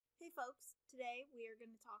folks. Today we are going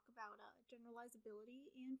to talk about generalizability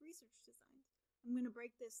and research designs. I'm going to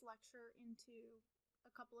break this lecture into a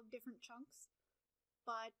couple of different chunks,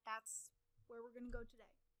 but that's where we're going to go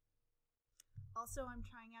today. Also, I'm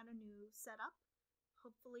trying out a new setup.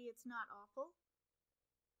 Hopefully it's not awful.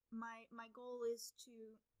 My goal is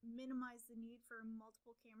to minimize the need for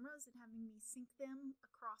multiple cameras and having me sync them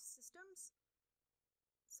across systems.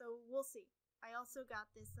 So we'll see. I also got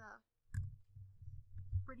this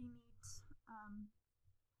pretty neat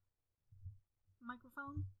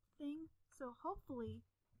microphone thing, so hopefully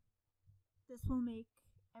this will make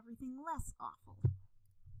everything less awful.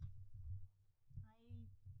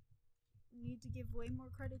 I need to give way more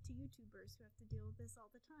credit to YouTubers who have to deal with this all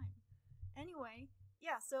the time. Anyway,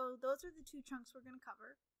 yeah, so those are the two chunks we're going to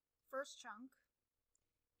cover. First chunk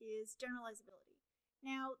is generalizability.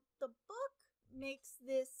 Now, the book makes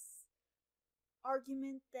this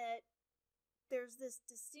argument that there's this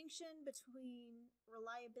distinction between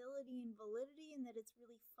reliability and validity and that it's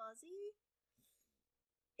really fuzzy.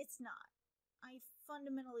 It's not. I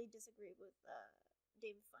fundamentally disagree with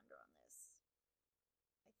David Funder on this.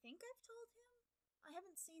 I think I've told him. I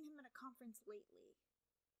haven't seen him at a conference lately,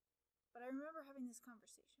 but I remember having this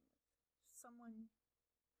conversation with someone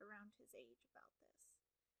around his age about this.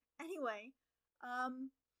 Anyway,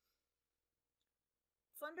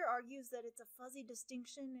 Funder argues that it's a fuzzy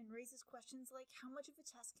distinction and raises questions like how much of a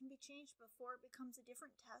test can be changed before it becomes a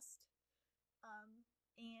different test,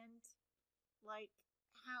 and like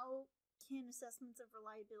how can assessments of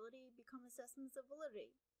reliability become assessments of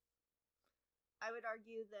validity. I would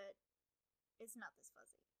argue that it's not this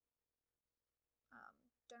fuzzy.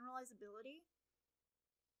 Generalizability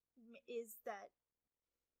is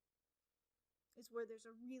where there's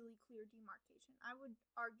a really clear demarcation. I would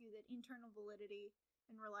argue that internal validity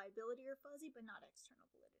and reliability are fuzzy, but not external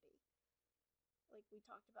validity, like we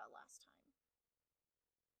talked about last time.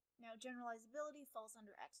 Now, generalizability falls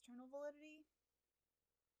under external validity,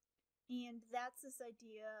 and that's this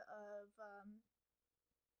idea of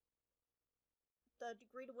the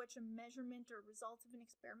degree to which a measurement or result of an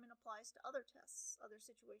experiment applies to other tests, other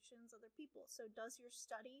situations, other people. So does your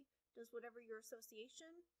study, does whatever your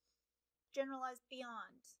association, generalize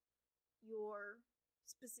beyond your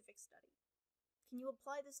specific study? Can you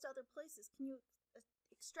apply this to other places? Can you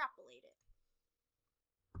extrapolate it?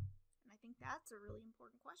 And I think that's a really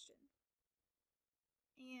important question.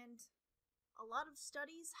 And a lot of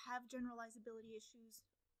studies have generalizability issues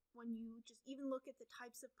when you just even look at the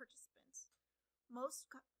types of participants.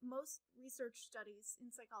 Most research studies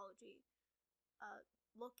in psychology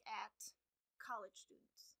look at college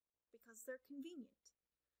students because they're convenient.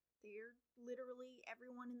 They're literally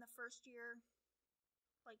everyone in the first year,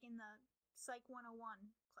 like in the Psych 101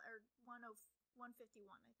 or 151,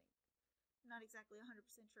 I think. I'm not exactly 100%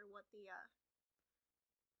 sure what the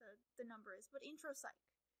number is, but intro psych.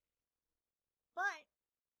 But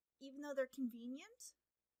even though they're convenient,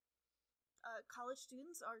 college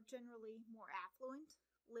students are generally more affluent,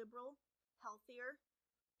 liberal, healthier,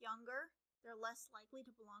 younger. They're less likely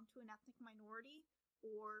to belong to an ethnic minority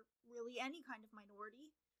or really any kind of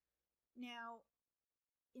minority. Now,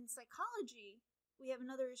 in psychology, we have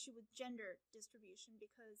another issue with gender distribution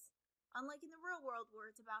because unlike in the real world where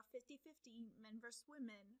it's about 50-50 men versus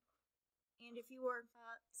women, and if you were,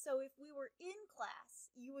 if we were in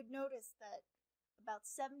class, you would notice that about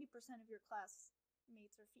 70% of your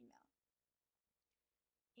classmates are female.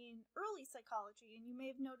 In early psychology, and you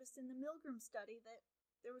may have noticed in the Milgram study that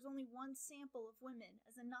there was only one sample of women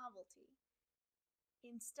as a novelty.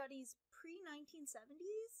 In studies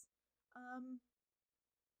pre-1970s,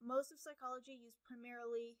 most of psychology used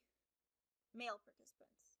primarily male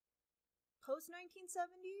participants.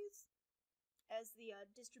 Post-1970s, as the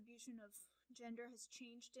distribution of gender has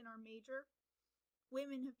changed in our major,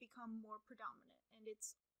 women have become more predominant, and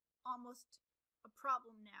it's almost a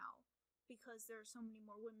problem now because there are so many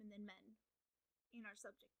more women than men in our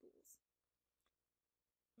subject pools.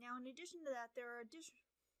 Now, in addition to that, there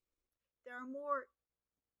are more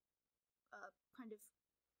kind of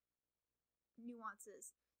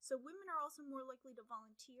nuances. So women are also more likely to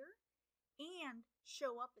volunteer and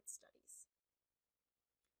show up at studies.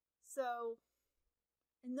 So,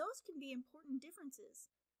 and those can be important differences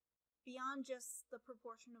beyond just the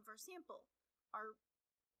proportion of our sample. Are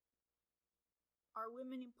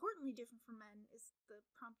women importantly different from men is the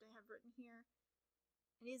prompt I have written here.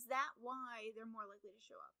 And is that why they're more likely to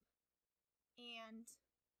show up? And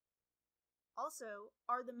also,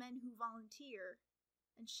 are the men who volunteer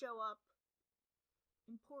and show up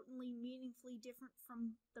importantly, meaningfully different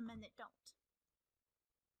from the men that don't?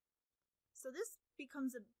 So this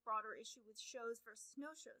becomes a broader issue with shows versus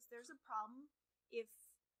no-shows. There's a problem if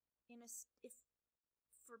in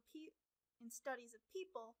studies of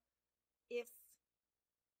people, if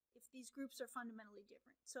these groups are fundamentally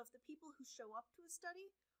different. So if the people who show up to a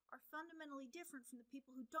study are fundamentally different from the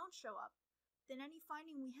people who don't show up, then any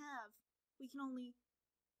finding we have, we can only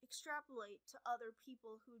extrapolate to other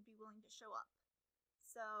people who would be willing to show up.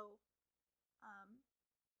 So,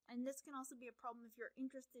 and this can also be a problem if you're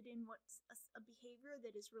interested in what's a behavior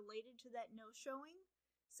that is related to that no-showing.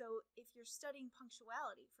 So if you're studying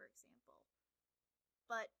punctuality, for example,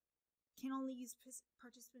 but can only use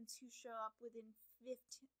participants who show up within 5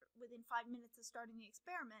 minutes of starting the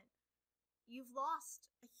experiment, you've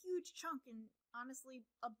lost a huge chunk and honestly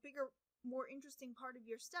a bigger, more interesting part of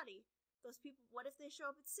your study. Those people, what if they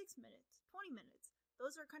show up at 6 minutes, 20 minutes?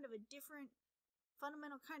 Those are kind of a different,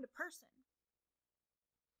 fundamental kind of person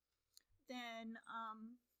than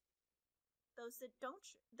those that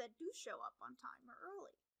do show up on time or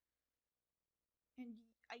early. And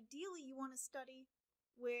ideally, you want to study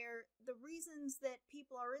where the reasons that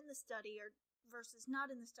people are in the study are versus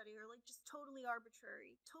not in the study are like just totally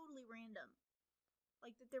arbitrary, totally random.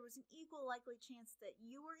 Like that there was an equal likely chance that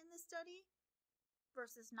you were in the study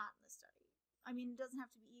versus not in the study. I mean, it doesn't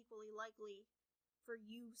have to be equally likely for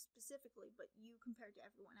you specifically, but you compared to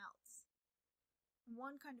everyone else. And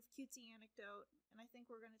one kind of cutesy anecdote, and I think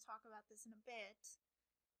we're going to talk about this in a bit,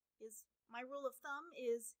 is my rule of thumb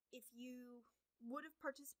is if you would have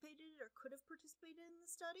participated or could have participated in the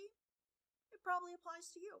study, it probably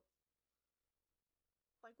applies to you.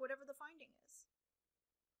 Like whatever the finding is.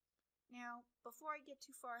 Now, before I get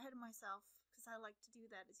too far ahead of myself, because I like to do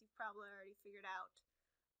that, as you've probably already figured out,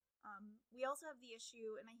 we also have the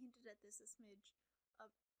issue, and I hinted at this a smidge,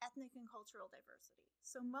 of ethnic and cultural diversity.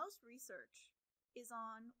 So most research is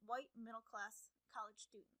on white middle-class college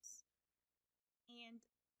students. And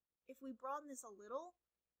if we broaden this a little,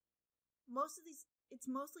 it's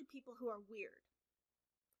mostly people who are weird.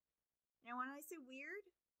 Now, when I say weird,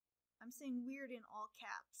 I'm saying weird in all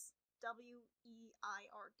caps.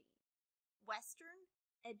 W-E-I-R-D. Western,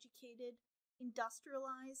 educated,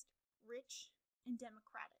 industrialized, rich, and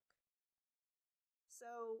democratic.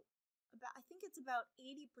 So, I think it's about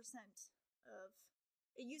 80% of,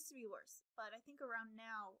 it used to be worse, but I think around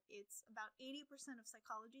now, it's about 80% of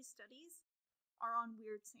psychology studies are on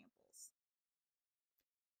weird samples.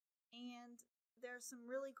 And there's some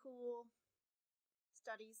really cool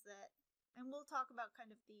studies that, and we'll talk about kind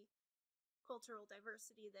of the cultural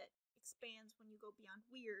diversity that expands when you go beyond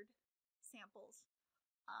weird samples.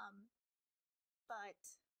 But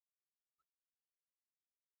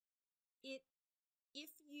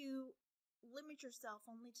if you limit yourself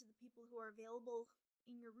only to the people who are available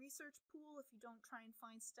in your research pool, if you don't try and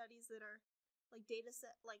find studies that are like data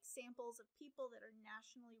set, like samples of people that are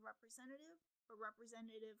nationally representative or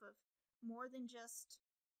representative of more than just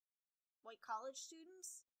white college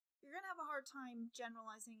students, you're going to have a hard time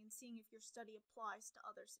generalizing and seeing if your study applies to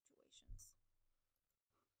other situations.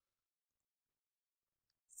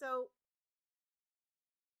 So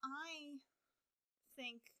I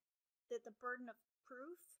think that the burden of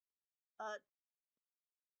proof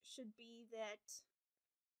should be that,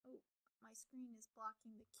 oh, my screen is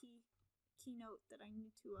blocking the keynote that I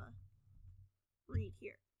need to read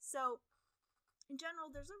here. So in general,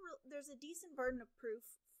 there's a decent burden of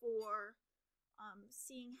proof for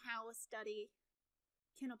seeing how a study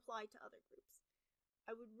can apply to other groups.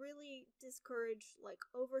 I would really discourage like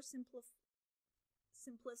simplistic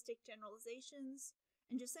generalizations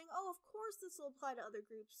and just saying, oh, of course this will apply to other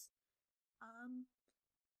groups,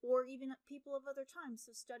 or even people of other times.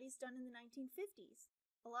 So studies done in the 1950s.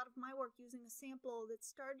 A lot of my work using a sample that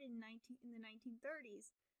started in the 1930s.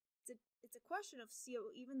 It's a question of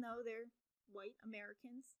even though they're white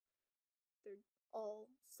Americans, they're all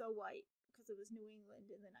so white because it was New England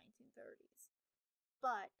in the 1930s.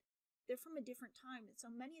 But they're from a different time, and so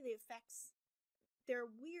many of the effects, they're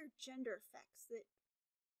weird gender effects that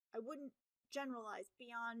I wouldn't generalize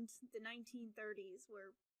beyond the 1930s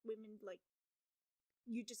where women, like,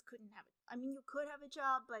 you just couldn't have it. I mean, you could have a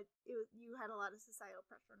job, but you had a lot of societal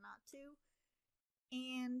pressure not to.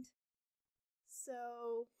 And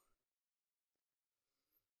so,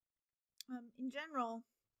 in general,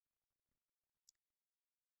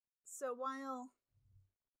 so while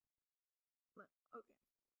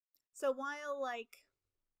like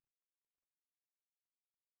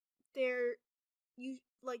you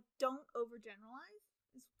like don't overgeneralize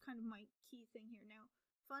is kind of my key thing here. Now,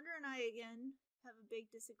 Funder and I again have a big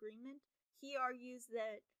disagreement. He argues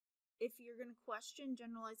that if you're going to question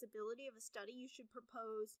generalizability of a study, you should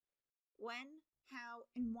propose when, how,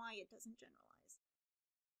 and why it doesn't generalize.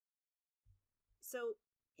 So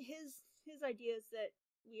his idea is that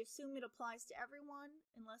we assume it applies to everyone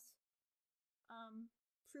unless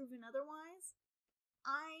proven otherwise.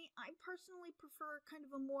 I personally prefer kind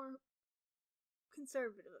of a more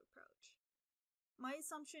conservative approach. My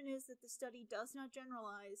assumption is that the study does not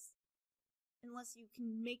generalize unless you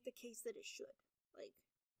can make the case that it should. Like,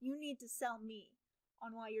 you need to sell me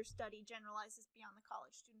on why your study generalizes beyond the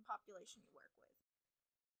college student population you work with.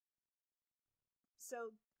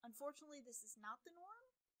 So, unfortunately, this is not the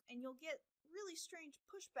norm, and you'll get really strange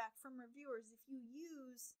pushback from reviewers if you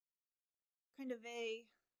use kind of a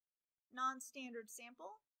non-standard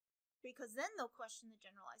sample, because then they'll question the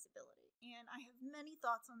generalizability. And I have many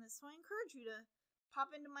thoughts on this, so I encourage you to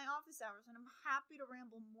pop into my office hours, and I'm happy to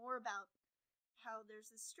ramble more about how there's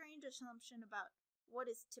this strange assumption about what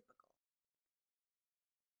is typical.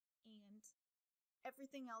 And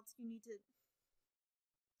everything else you need to...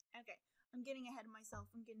 Okay, I'm getting ahead of myself.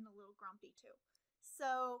 I'm getting a little grumpy too.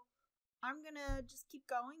 So I'm gonna just keep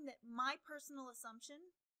going that my personal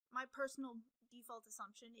default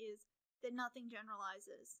assumption is that nothing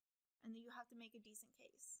generalizes and that you have to make a decent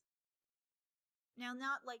case. Now,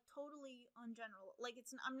 not like totally ungeneral. Like,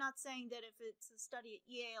 I'm not saying that if it's a study at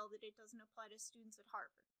Yale that it doesn't apply to students at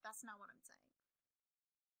Harvard. That's not what I'm saying.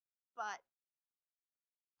 But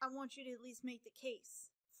I want you to at least make the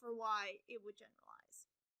case for why it would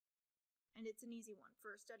generalize. And it's an easy one.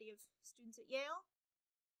 For a study of students at Yale,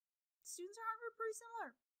 students at Harvard are pretty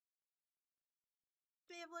similar.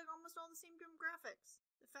 They have like almost all the same demographics.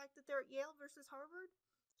 The fact that they're at Yale versus Harvard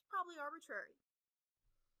is probably arbitrary.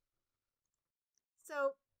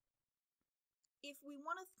 So, if we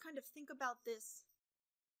want to kind of think about this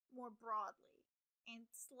more broadly and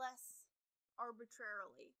less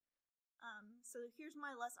arbitrarily, so here's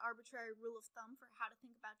my less arbitrary rule of thumb for how to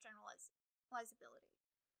think about generalizability.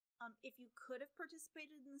 If you could have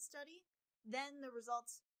participated in the study, then the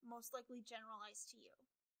results most likely generalize to you.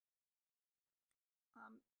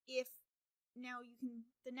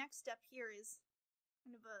 The next step here is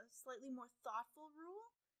kind of a slightly more thoughtful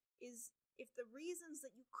rule, is if the reasons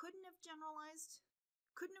that you couldn't have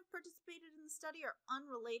participated in the study are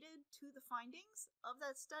unrelated to the findings of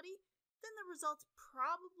that study, then the results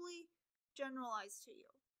probably generalize to you.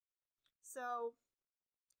 So,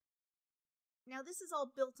 now this is all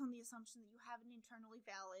built on the assumption that you have an internally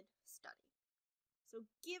valid study. So,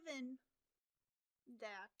 given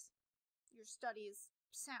that your study is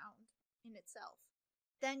sound in itself,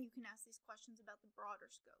 then you can ask these questions about the broader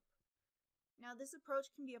scope. Now, this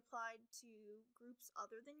approach can be applied to groups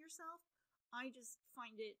other than yourself. I just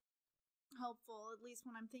find it helpful, at least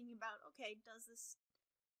when I'm thinking about, okay, is this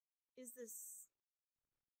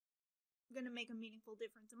going to make a meaningful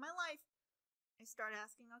difference in my life? I start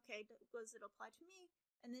asking, okay, does it apply to me?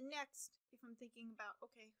 And then next, if I'm thinking about,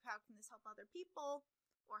 okay, how can this help other people?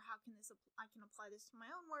 Or how can I can apply this to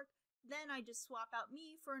my own work? Then I just swap out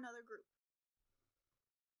me for another group.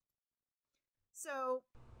 So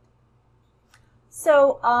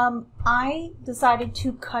I decided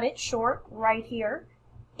to cut it short right here,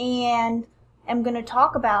 and I'm going to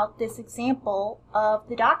talk about this example of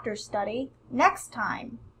the doctor's study next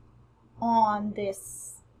time on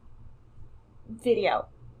this video,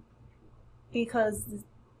 because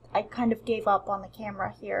I kind of gave up on the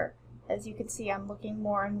camera here. As you can see, I'm looking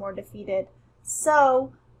more and more defeated.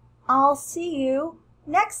 So I'll see you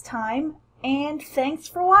next time, and thanks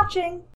for watching.